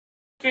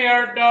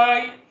fair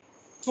die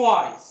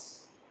twice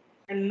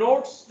and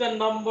notes the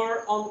number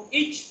on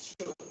each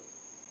throw.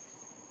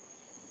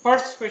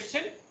 First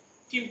question,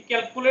 Tim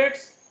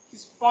calculates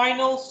his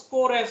final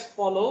score as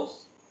follows.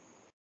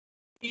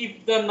 If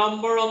the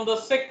number on the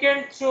second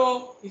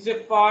throw is a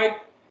 5,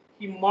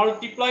 he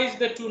multiplies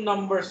the two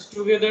numbers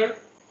together,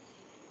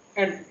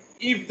 and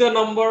if the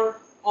number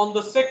on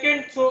the second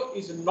throw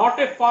is not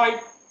a 5,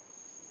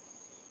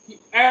 he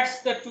adds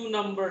the two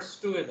numbers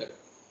together.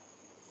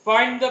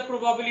 Find the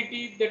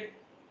probability that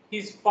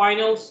his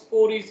final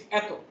score is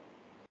eto.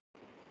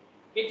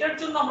 এটার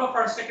জন্য আমরা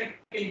first একটা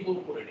table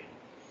করে নিই।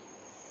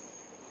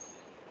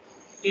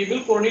 Table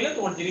করে নিলে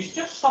তোমার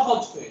জিনিসটা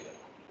সহজ হয়ে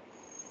যাবে।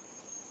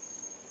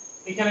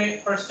 এখানে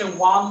ফার্স্টে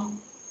 1,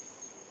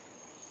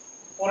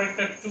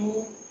 পরেরটা 2,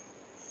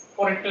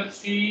 পরেরটা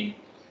 3,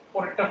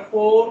 পরেরটা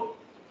 4,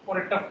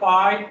 পরেরটা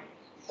 5,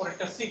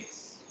 পরেরটা 6।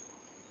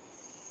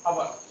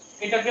 আবার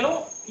এটা গেল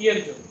এর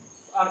জন্য,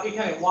 আর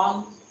এখানে 1,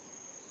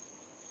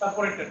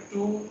 তারপরে একটা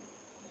 2,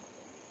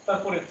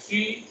 তারপরে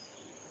 3,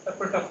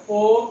 তারপরে একটা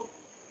 4,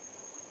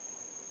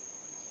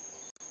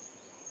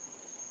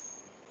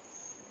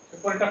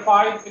 তারপরে একটা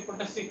 5, তারপরে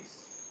একটা 6।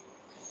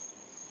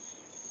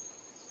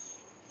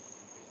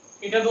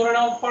 এটা ধরে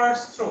নাও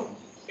ফার্স্ট থ্রো,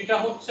 এটা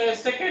হচ্ছে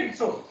সেকেন্ড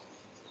থ্রো।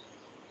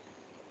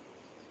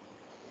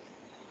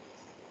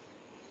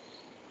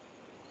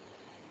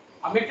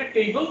 আমি একটা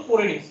টেবিল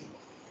করে নিয়েছি।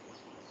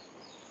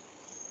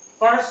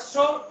 ফার্স্ট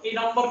থ্রো এই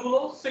নাম্বারগুলো,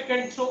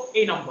 সেকেন্ড থ্রো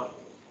এই নাম্বারগুলো।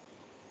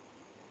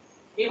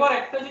 এবার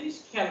একটা জিনিস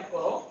খেয়াল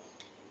করো,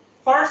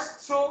 first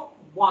throw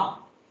 1,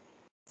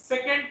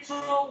 second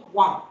throw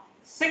 1।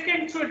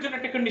 Second throw এর জন্য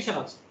একটা কন্ডিশন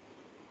আছে,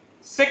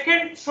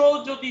 সেকেন্ড থ্রো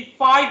যদি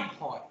 5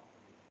 হয়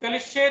তাহলে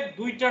সে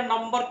দুইটা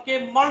নাম্বারকে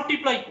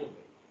মাল্টিপ্লাই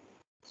করবে।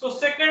 সো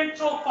সেকেন্ড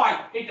থ্রো 5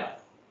 এটা,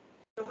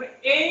 তারপরে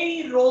এই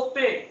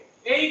রোতে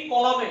এই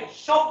কলামে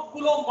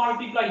সবগুলো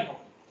মাল্টিপ্লাই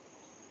হবে।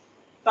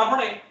 তার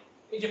মানে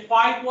এই যে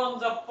 5 1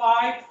 যা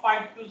 5,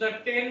 5 2 যা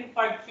 10,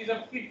 5 3 যা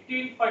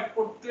 15, 5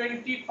 4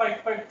 20, 5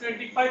 5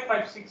 25,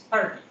 5 6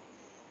 30।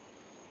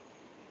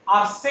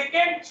 আর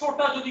সেকেন্ড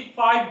থ্রোটা যদি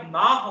 5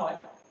 না হয়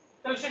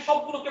তাহলে সে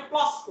সবগুলোকে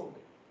প্লাস করবে।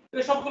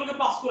 তাহলে সবগুলোকে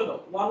প্লাস করে দাও,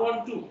 1 1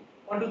 2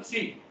 1 2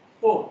 3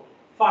 4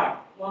 5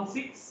 1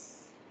 6,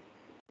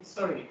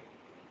 সরি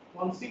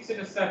 1 6,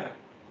 এটা 7,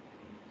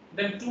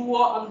 দেন 2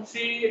 1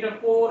 3, এটা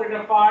 4, এটা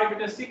 5,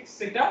 এটা 6,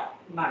 এটা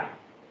 9।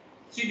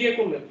 3 দিয়ে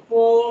করলে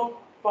 4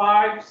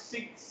 5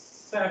 6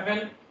 7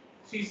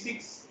 3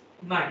 6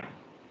 9।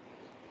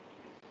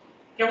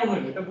 কেমন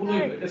হলো? এটা ভুল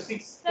হলো, এটা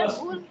 6 প্লাস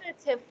ভুল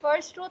হয়েছে।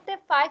 ফার্স্ট রোতে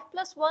 5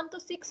 প্লাস 1 তো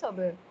 6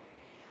 হবে।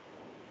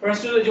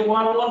 ফার্স্ট রোতে যে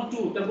 1 1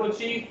 2, তারপর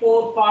 3 4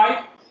 5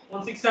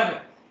 1 6 7,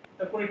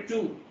 তারপরে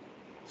 2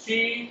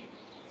 3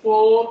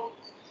 4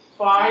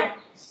 5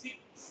 6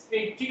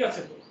 8, ঠিক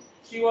আছে তো?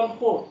 3 1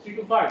 4 3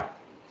 2 5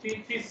 3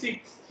 3 6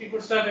 3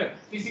 4 7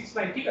 3 6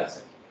 9, ঠিক আছে।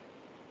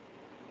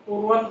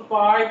 4 1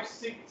 5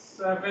 6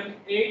 7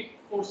 8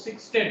 4 6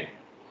 10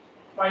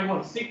 5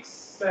 1 6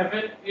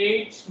 7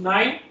 8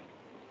 9,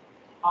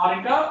 আর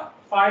এটা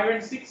 5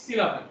 and 6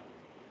 11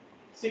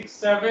 6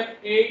 7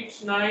 8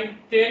 9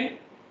 10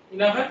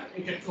 11,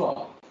 এটা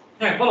 12।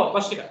 হ্যাঁ বলো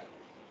বাকিটা।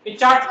 এই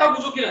চার্টটা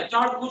বুঝো কিনা?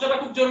 চার্ট বোঝাটা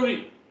খুব জরুরি।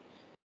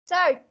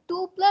 স্যার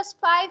 2 প্লাস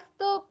 5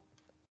 তো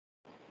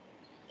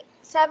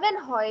 7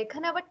 হয়,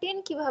 এখানে আবার 10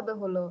 কিভাবে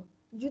হলো?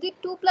 যদি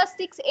 2 প্লাস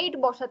 6 8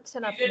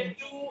 বসাচ্ছেন আপনি।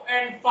 2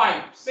 and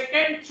 5,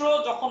 সেকেন্ড থ্রো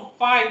যখন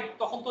 5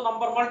 তখন তো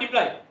নাম্বার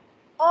মাল্টিপ্লাই।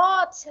 ও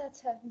আচ্ছা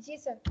আচ্ছা, জি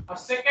স্যার। আর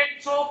সেকেন্ড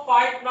থ্রো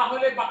 5 না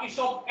হলে বাকি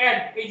সব অ্যাড।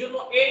 এইজন্য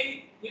এই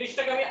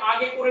জিনিসটাকে আমি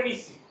আগে করে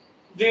নিছি,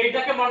 যে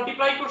এটাকে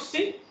মাল্টিপ্লাই করছি,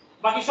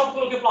 বাকি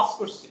সবগুলোকে প্লাস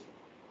করছি।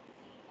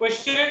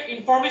 কোশ্চেনের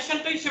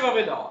ইনফরমেশনটাই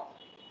সেভাবে দেওয়া।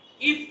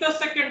 If the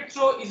second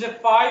throw is a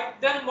 5,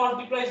 then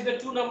multiplies the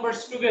two numbers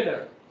together.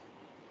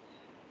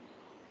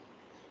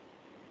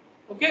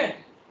 Okay?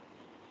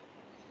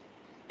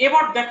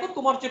 এবার দেখো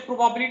তোমার যে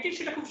প্রবাবিলিটি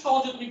সেটা খুব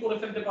সহজে তুমি করে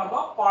ফেলতে পারবা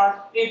পার্ট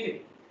এ তে।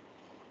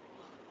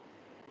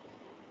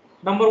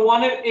 নাম্বার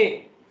 1 এর এ,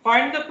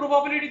 find the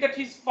probability that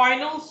his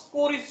final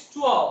score is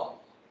 12.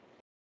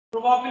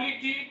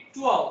 Probability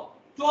 12,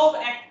 12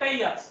 একটাই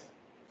আছে,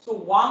 so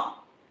 1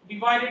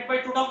 divided by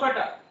total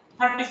কয়টা?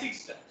 36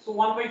 টা, so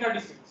 1 by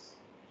 36,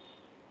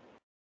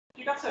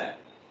 ঠিক আছে।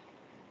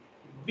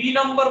 বি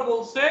নাম্বার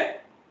বলছে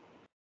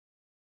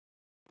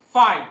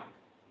 5,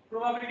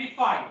 probability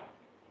 5,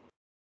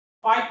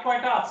 5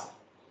 কয়টা আছে?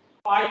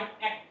 5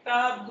 একটা,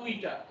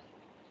 দুইটা,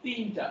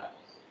 তিনটা,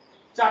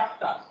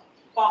 চারটা,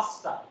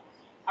 পাঁচটা,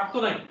 আর তো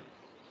নাই,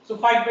 so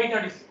 5 by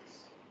 36।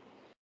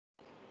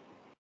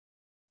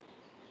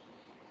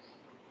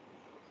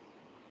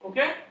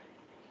 ওকে,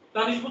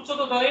 তানিশ বুঝছো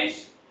তো? তানিশ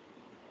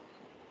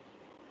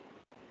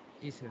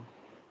জি স্যার।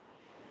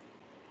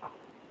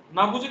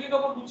 না বুঝে কিন্তু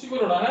আবার বুঝছি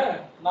করো না, হ্যাঁ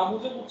না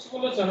বুঝে বুঝছি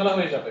করলে ঝামেলা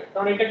হয়ে যাবে,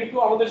 কারণ এটা কিন্তু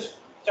আমাদের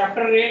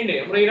চ্যাপ্টারের এন্ডে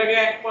আমরা এর আগে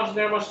 1 মাস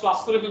 1.5 মাস ক্লাস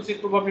করে ফেলছি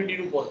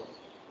প্রবাবিলিটির উপর।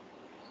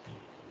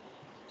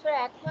 স্যার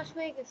 1 মাস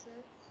হয়ে গেছে।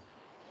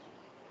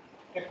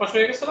 1 মাস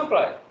হয়ে গেছে না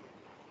প্রায়।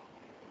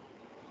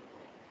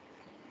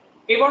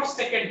 এবার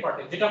সেকেন্ড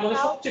পার্টে যেটা আমাদের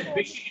সবচেয়ে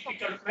বেশি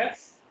ডিফিকাল্ট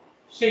ম্যাথস,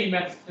 সেই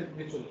ম্যাথস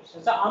থেকে চলে আসে।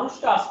 আচ্ছা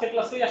আনুষ্কা আজকে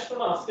ক্লাসেই আসতো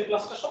না? আজকে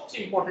ক্লাসটা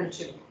সবচেয়ে ইম্পর্টেন্ট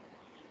ছিল,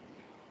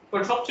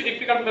 কারণ সবচেয়ে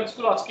ডিফিকাল্ট ম্যাথস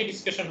গুলো আজকে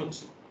ডিসকাশন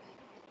হচ্ছে।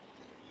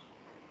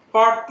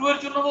 পার্ট 2 এর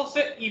জন্য বলছে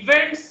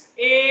events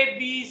A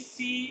B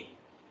C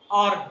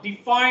R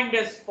defined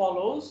as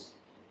follows.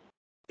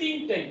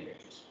 তিনটা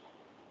event,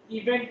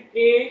 event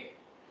A,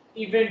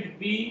 event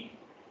B,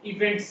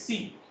 event C.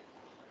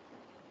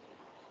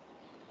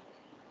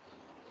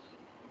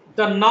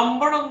 The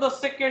number on the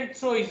second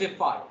throw is a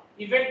 5.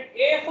 Event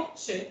A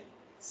হচ্ছে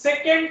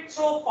second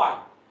throw 5.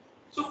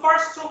 So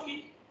first throw কি?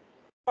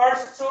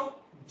 First throw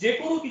যে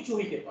কোনো কিছু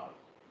হইতে পারে।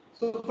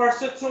 So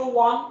first throw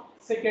 1,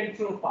 second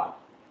throw 5.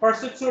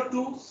 First throw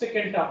 2,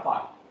 second টা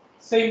 5.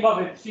 Same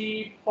ভাবে 3,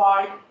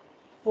 5,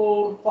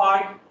 4,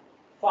 5,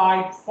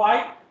 5,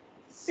 5,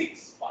 6,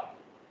 5.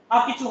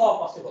 আর কিছু হওয়া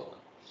পসিবল না।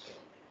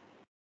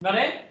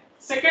 মানে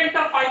সেকেন্ড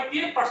টা 5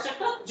 দিয়ে ফার্স্ট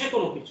টা যে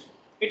কোনো কিছু।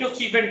 এটা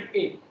হচ্ছে ইভেন্ট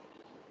A.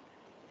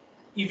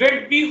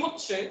 ইভেন্ট বি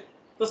হচ্ছে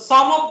the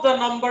sum of the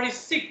number is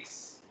 6,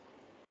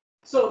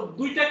 so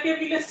দুইটাকে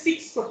মিলে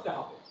 6 করতে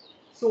হবে।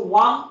 so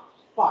 1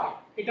 5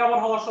 এটা আবার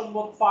হওয়া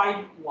সম্ভব 5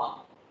 1,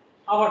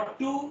 আবার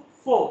 2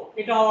 4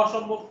 এটা হওয়া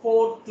সম্ভব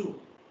 4 2,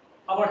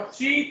 আবার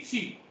 3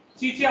 3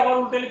 3 3 আবার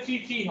উল্টালে 3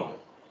 3 হবে।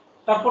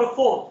 তারপরে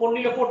 4 4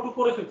 নিলে 4 2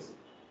 করে ফেলছি,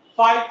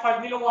 5 5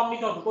 নিলে 1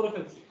 নিতে হবে, করে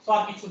ফেলছি। সো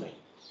আর কিছু নাই।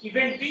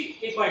 ইভেন্ট বি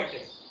এই কয়েকটা।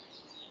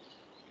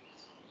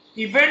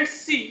 Event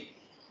C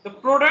the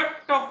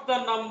product of the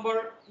number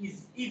is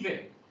even.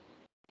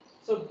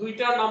 So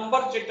দুইটা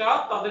নাম্বার যেটা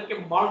তাদেরকে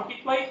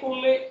মাল্টিপ্লাই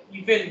করলে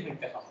ইভেন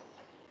হতে হবে।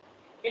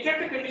 এটা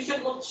একটা কন্ডিশন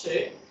হচ্ছে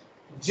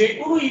যে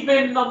কোনো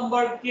ইভেন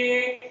নাম্বারকে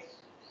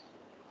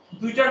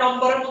দুইটা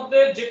নাম্বারের মধ্যে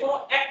যে কোনো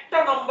একটা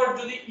নাম্বার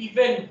যদি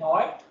ইভেন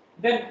হয়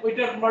দেন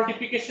ওইটার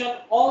মাল্টিপ্লিকেশন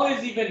অলওয়েজ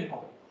ইভেন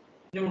হবে।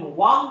 যেমন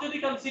 1 যদি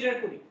কনসিডার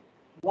করি,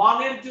 1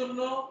 এর জন্য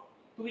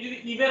তুমি যদি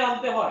ইভেন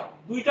আনতে হয়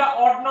দুইটা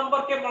অড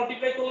নাম্বারকে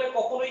মাল্টিপ্লাই করলে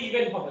কখনোই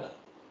ইভেন হবে না।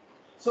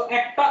 সো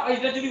একটা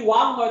এটা যদি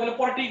 1 হয় তাহলে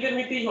পরেরটা ইভেন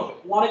হইতেই হবে।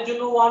 1 এর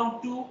জন্য 1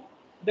 2,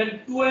 দেন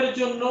 2 এর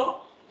জন্য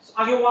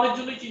আগে 1 এর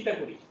জন্যই চিন্তা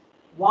করি,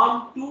 1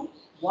 2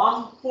 1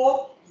 4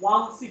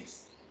 1 6।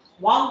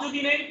 1 যদি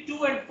নেই 2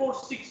 and 4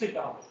 6 হইতে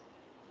হবে।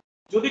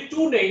 যদি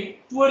 2 নেই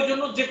 2 এর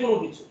জন্য যে কোনো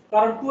কিছু,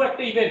 কারণ 2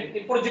 একটা ইভেন,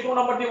 এরপর যে কোনো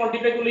নাম্বার দিয়ে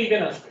মাল্টিপ্লাই করলে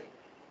ইভেন আসবে।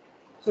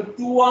 সো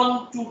 2 1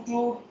 2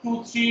 2 2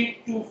 3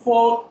 2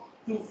 4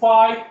 2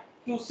 5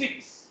 2 6।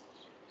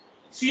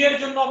 3 এর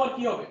জন্য আবার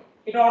কি হবে?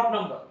 এটা অড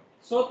নাম্বার,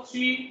 সো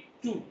 3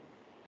 2,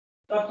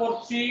 তারপর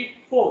 3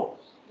 4,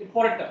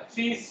 এরপরটা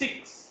 3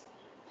 6।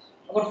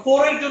 আবার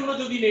 4 এর জন্য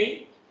যদি নেই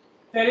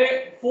তাহলে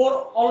 4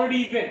 অলরেডি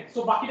ইভেন, সো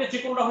বাকিটা যে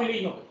কোনোটা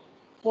হইলেই হবে।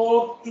 4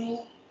 2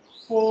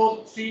 4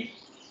 3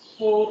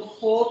 4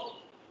 4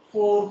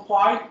 4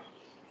 5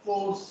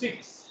 4 6।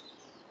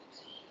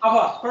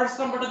 আবার ফার্স্ট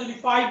নাম্বারটা যদি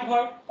 5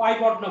 হয়, 5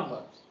 অড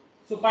নাম্বার,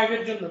 সো 5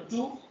 এর জন্য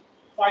 2,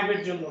 5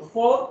 এর জন্য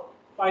 4,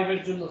 5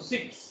 এর জন্য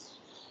 6।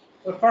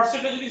 তো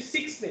ফার্স্টটা যদি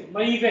 6 নেই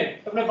মানে ইভেন,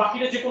 তাহলে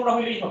বাকিটা যে কোনোটা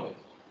হইলেই হবে।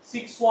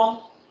 6 1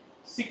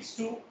 6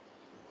 2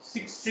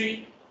 6 3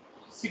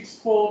 6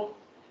 4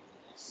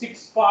 6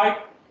 5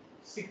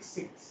 6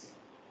 6।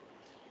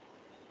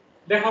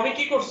 দেখো আমি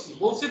কি করছি,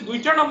 বলছি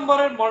দুইটা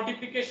নম্বরের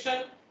মাল্টিপ্লিকেশন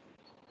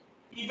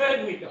ইভেন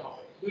হইতে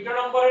হবে। দুইটা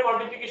নম্বরের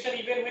মাল্টিপ্লিকেশন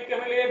ইভেন হইতে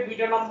হলে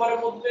দুইটা নম্বরের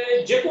মধ্যে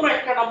যে কোনো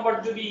একটা নাম্বার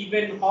যদি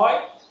ইভেন হয়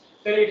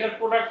তাহলে এটার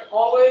প্রোডাক্ট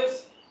অলওয়েজ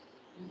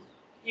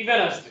ইভেন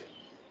আসবে।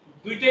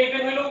 দুইটা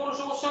ইভেন হলেও কোনো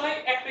সমস্যা নাই,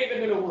 একটা ইভেন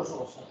হলেও কোনো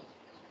সমস্যা নাই।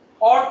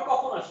 অড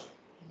কখন আসে?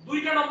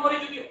 দুইটা নম্বরে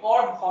যদি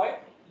অড হয়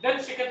দেন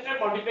সেক্ষেত্রে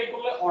মাল্টিপ্লাই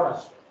করলে অড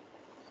আসবে।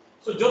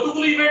 সো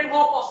যতগুলো ইভেন্ট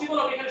হওয়া পসিবল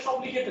আমি এখানে সব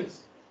লিখে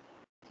ফেলছি।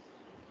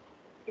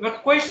 এবার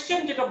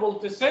কোশ্চেন যেটা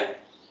বলতেছে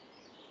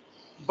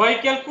by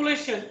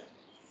calculation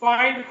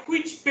find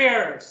which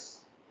pairs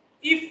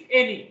if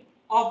any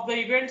of the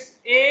events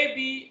A B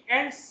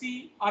and C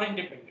are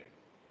independent.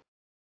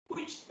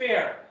 which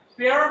pair?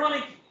 pair মানে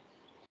কি?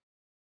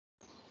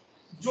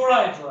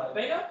 জোড়ায় জোড়ায়,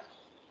 তাই না?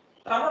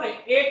 তার মানে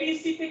A B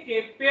C থেকে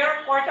পেয়ার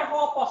কয়টা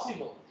হওয়া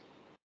পসিবল?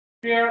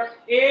 পেয়ার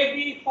A B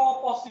হওয়া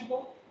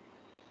পসিবল,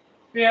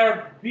 পেয়ার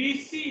B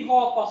C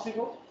হওয়া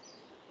পসিবল,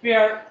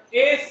 পেয়ার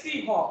A C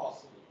হওয়া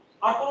পসিবল।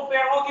 আর কোন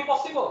পেয়ার হওয়া কি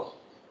পসিবল?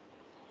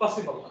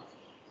 পসিবল না।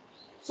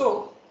 সো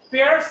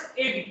পেয়ারস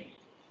A B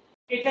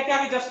এটাকে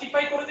আমি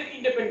জাস্টিফাই করে দিই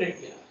ইন্ডিপেন্ডেন্ট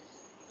কিনা।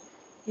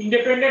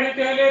 ইন্ডিপেন্ডেন্ট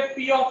হতে হলে P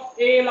of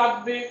A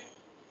লাগবে,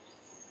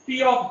 P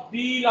of B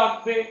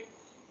লাগবে,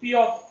 P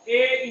of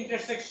A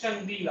intersection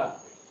B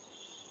লাগবে।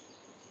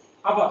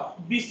 আবার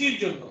BC এর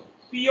জন্য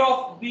P of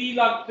B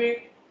লাগবে,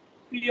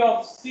 P of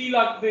C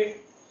লাগবে,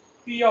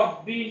 P of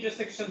B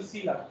intersection C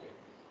লাগবে।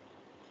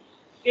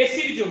 AC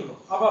এর জন্য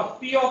আবার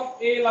P of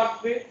A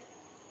লাগবে,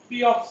 P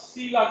of C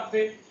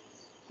লাগবে,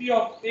 P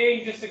of A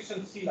intersection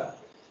C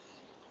লাগবে।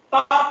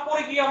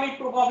 তারপরে কি আমি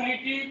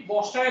প্রবাবিলিটি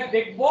বসায়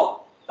দেখব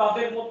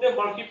তাদের মধ্যে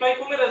মাল্টিপ্লাই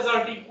করলে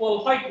রেজাল্ট ইকুয়াল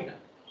হয় কিনা।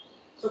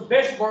 সো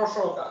বেশ বড়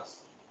সড় কাজ।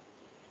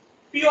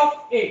 P of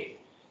A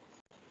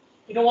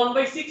এটা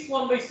 1/6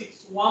 1/6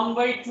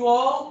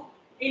 1/12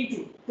 ইনটু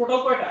টোটাল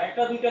কয়টা?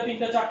 একটা দুইটা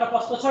তিনটা চারটা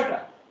পাঁচটা ছয়টা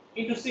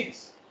into 6,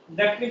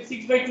 that means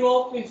 6/12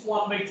 means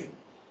 1/2.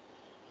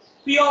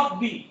 P of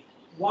B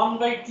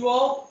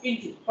 1/12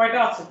 into কয়টা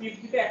আছে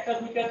পিএফবিতে একটা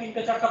দুইটা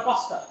তিনটা চারটা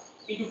পাঁচটা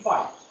ইনটু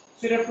 5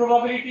 সো এর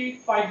probability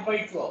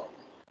 5/12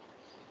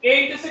 A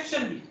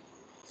intersection B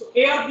so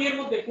A R B এর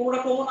মধ্যে কোনটা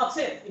কমন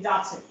আছে এই যে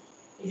আছে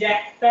এই যে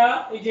একটা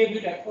এই যে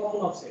দুইটা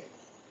কমন আছে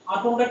আর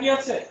কোনটা কি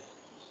আছে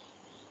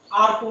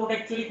আর কোনটা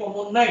অ্যাকচুয়ালি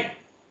কমন নাই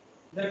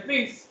দ্যাট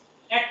মিন্স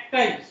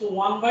একটাই সো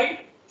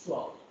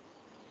 1/12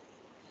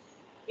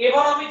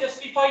 এবার আমি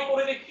জাস্টিফাই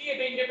করে দেখি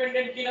এটা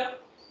ইন্ডিপেন্ডেন্ট কিনা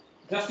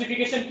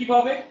জাস্টিফিকেশন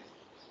কিভাবে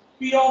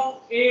P of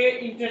A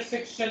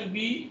intersection B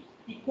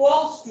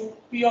equals to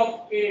P of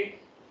A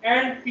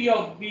and P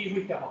of B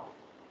হইতে হবে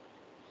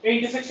A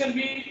intersection B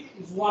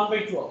is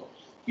 1/12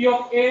 P of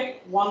A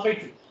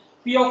 1/2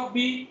 P of B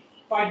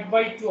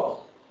 5/12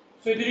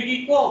 so it is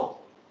equal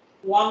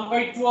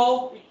 1/12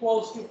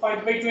 equals to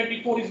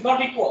 5/24 is not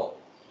equal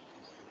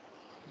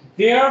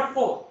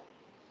therefore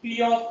P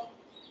of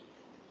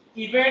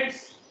events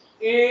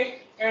A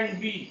and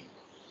B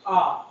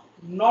are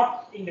not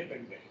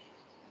independent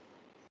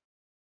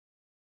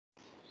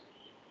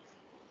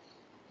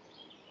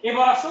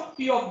এবার আসো P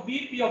of B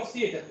P of C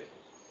এটাতে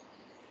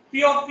P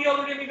of B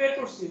already আমি বের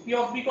করছি P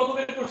of B কত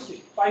বের করছি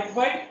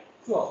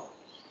 5/12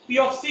 P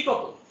of C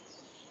কত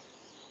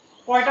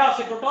কয়টা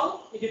আছে টোটাল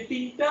এই যে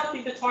তিনটা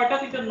তিনটা ছয়টা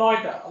তিনটা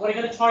নয়টা আবার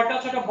এখানে ছয়টা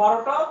ছয়টা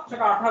 12টা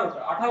ছয়টা 18টা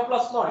 18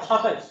 plus 9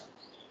 27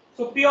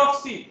 so P of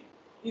C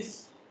is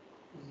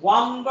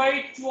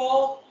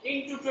 1/12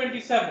 into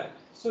 27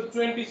 so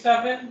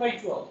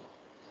 27/12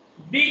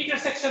 B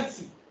intersection C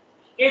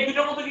এই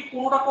দুটোর মধ্যে কি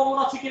কোনটা কমন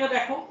আছে কিনা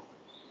দেখো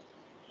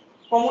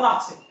কমন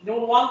আছে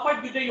যেমন 1 5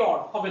 দুটেই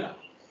অড হবে না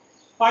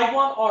 5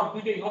 1 অড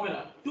দুটেই হবে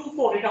না 2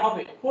 4 এটা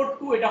হবে 4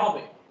 2 এটা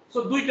হবে সো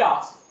দুইটা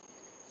আছে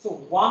so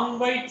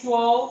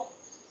 1/12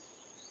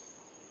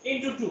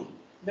 into 2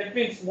 that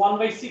means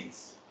 1/6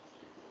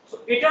 so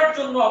এটার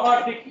জন্য আবার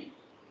দেখি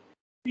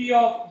P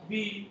of B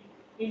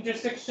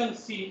intersection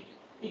C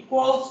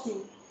equals to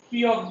P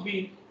of B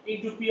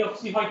into P of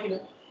C হয় কিনা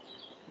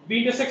B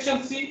intersection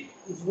C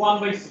is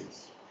 1/6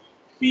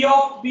 P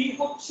of B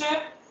হচ্ছে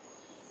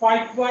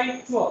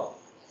 5/12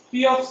 P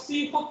of C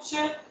হচ্ছে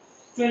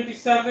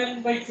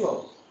 27/12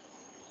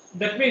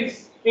 that means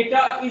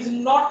এটা is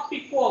not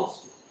equals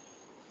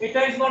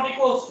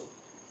to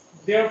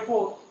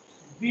therefore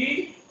B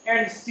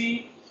and C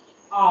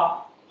are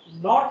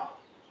not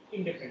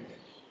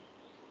independent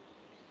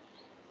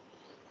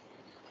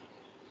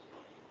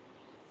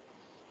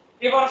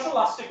এবার আসো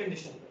last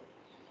condition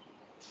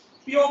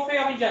P of A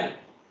আমি জানি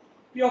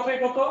P of A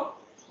কত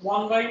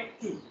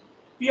 1/2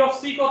 P of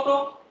C কত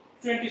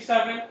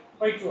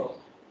 27/12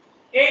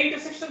 A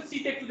intersection C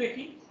তে একটু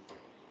দেখি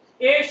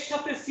A এর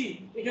সাথে C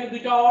এখানে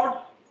দুইটা অড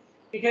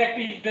এখানে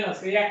একটা ইভেন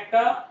আছে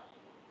একটা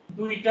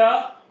দুইটা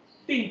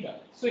তিনটা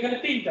সো এখানে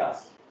তিনটা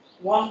আছে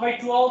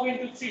 1/12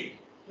 into 3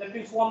 that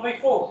means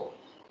 1/4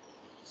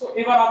 so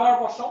এবার আবার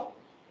বসাও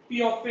P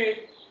of A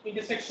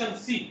intersection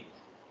C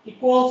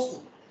equals to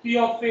P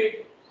of A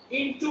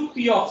into P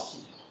of C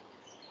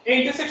A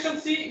intersection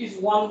C is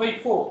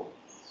 1/4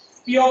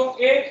 P of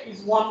A is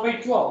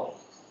 1/12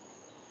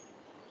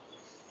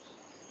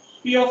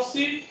 P of C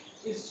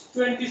is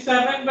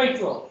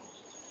 27/12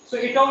 so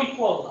এটাও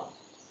equal না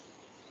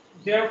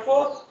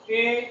therefore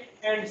A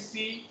and C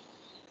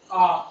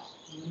are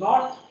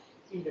not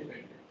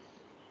independent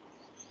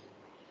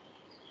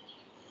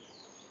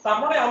তার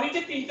মানে আমি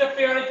যে তিনটা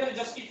pair এখানে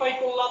justify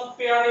করলাম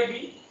pair AB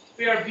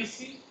pair BC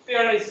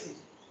pair AC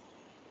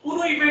কোন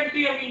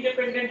ইভেন্টই আমি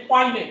ইন্ডিপেন্ডেন্ট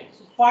পাই নাই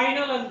so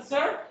final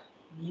answer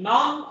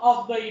none of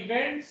the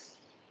events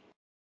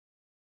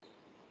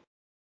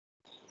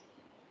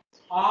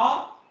are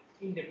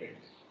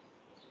independent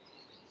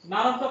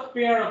none of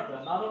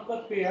the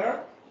pair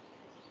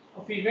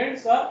of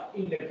events are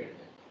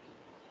independent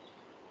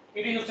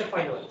এটাই হচ্ছে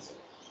ফাইনাল आंसर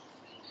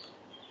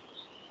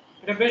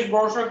এটা বেশ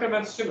বড়সড় একটা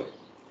ম্যাথস ছিল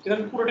এটা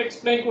আমি পুরোটা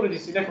এক্সপ্লেইন করে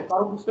দিয়েছি দেখো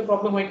কারো বুঝতে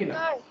প্রবলেম হয় কিনা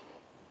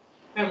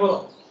হ্যাঁ বলো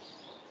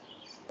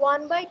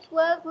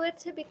 1/12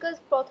 হয়েছে বিকজ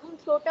প্রথম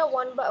থ্রোটা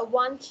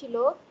 1 ছিল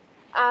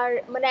আর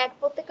মানে এক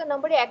প্রত্যেকটা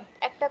নম্বরে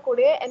একটা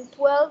করে and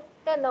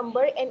 12টা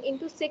number and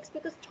into 6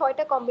 because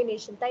 6টা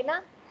কম্বিনেশন তাই না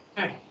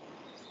হ্যাঁ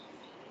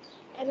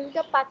এন্ড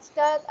এটা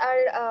পাঁচটা আর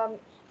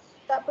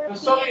তারপরে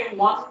সরি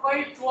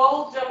 1/12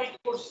 যে আমি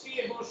করছি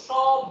এগুলো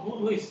সব ভুল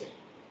হয়েছে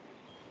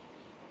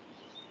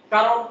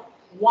কারণ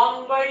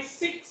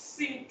 1/6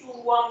 into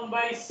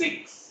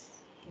 1/6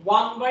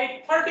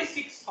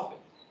 1/36 হবে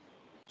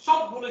সব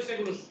ভুল হয়েছে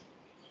এগুলো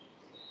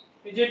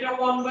এই যেটা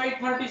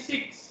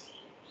 1/36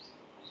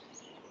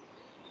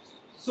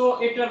 সো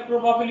এটার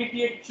প্রবাবিলিটি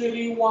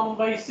অ্যাকচুয়ালি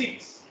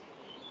 1/6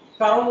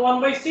 কারণ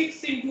 1/6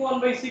 into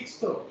 1/6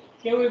 তো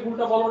কেউ এই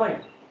ভুলটা বলো নাই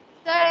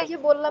স্যার এই যে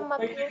বললাম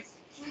মাত্র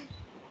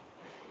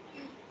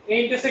A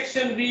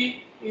intersection B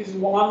is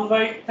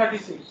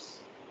 1/36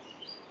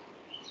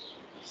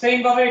 same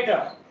ভাবে এটা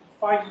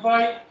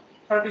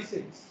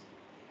 5/36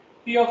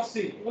 P of C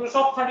এগুলো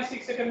সব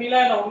 36 এটা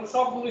মিলায় নাও এগুলো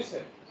সব ভুল হইছে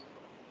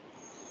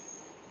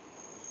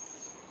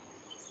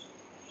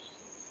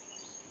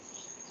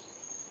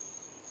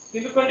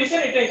কিন্তু কন্ডিশন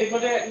এটাই দেখো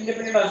যে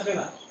ইন্ডিপেন্ডেন্ট আসবে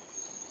না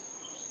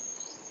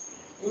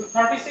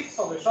 36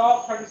 হবে, সব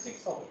 36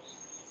 হবে।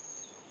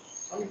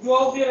 আমি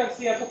 12 দিয়ে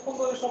রাখছি, এতক্ষণ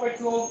ধরে সবাই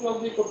 12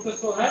 দিয়ে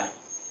করতেছো, হ্যাঁ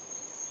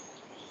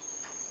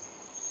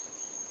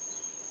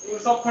এগুলো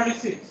সব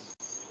 36।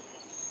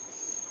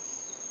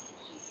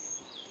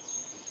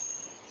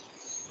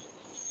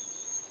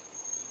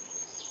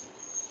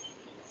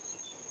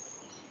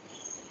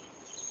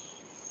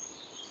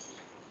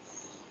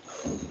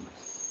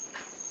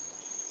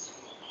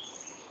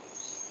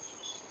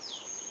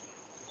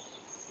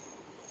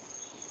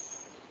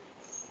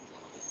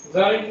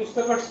 জারিন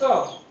বুঝতে পারছো?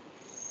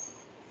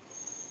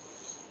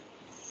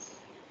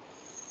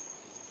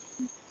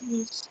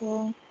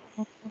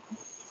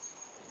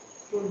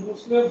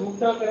 বুঝলে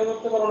ভুলটা কেন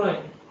করতে পারো নাই?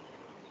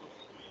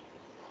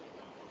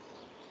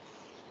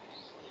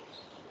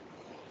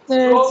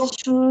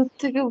 শুরু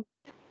থেকে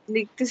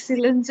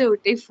লিখতেছিলেন যে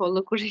ওটাই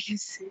ফলো করে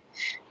গেছি।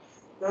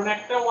 কারণ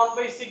একটা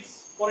 1/6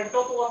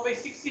 পরেরটাও তো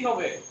 1/6 ই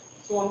হবে,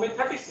 তো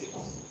 1/36।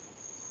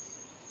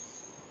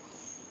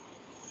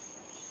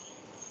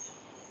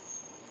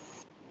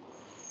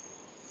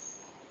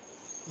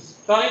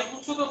 তানিশ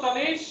বুঝছো তো?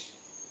 তানিশ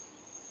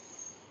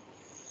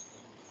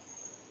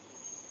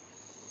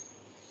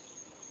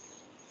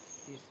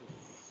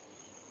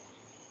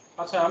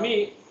আচ্ছা, আমি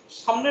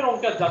সামনের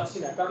অঙ্কে আর যাচ্ছি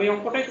না, কারণ এই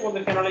অঙ্কটাই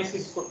তোমাদের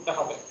অ্যানালাইসিস করতে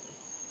হবে।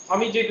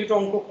 আমি যে দুটো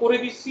অঙ্ক করে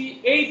দিচ্ছি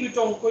এই দুটো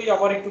অঙ্কই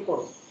আবার একটু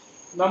করো,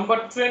 নাম্বার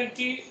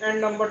 20 এন্ড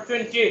নাম্বার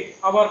 28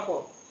 আবার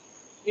করো।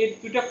 এই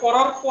দুটো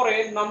করার পরে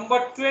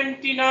নাম্বার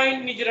 29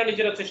 নিজেরা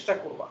নিজেরা চেষ্টা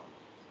করবা।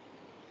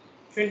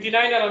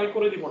 29 আর আমি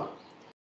করে দিব না।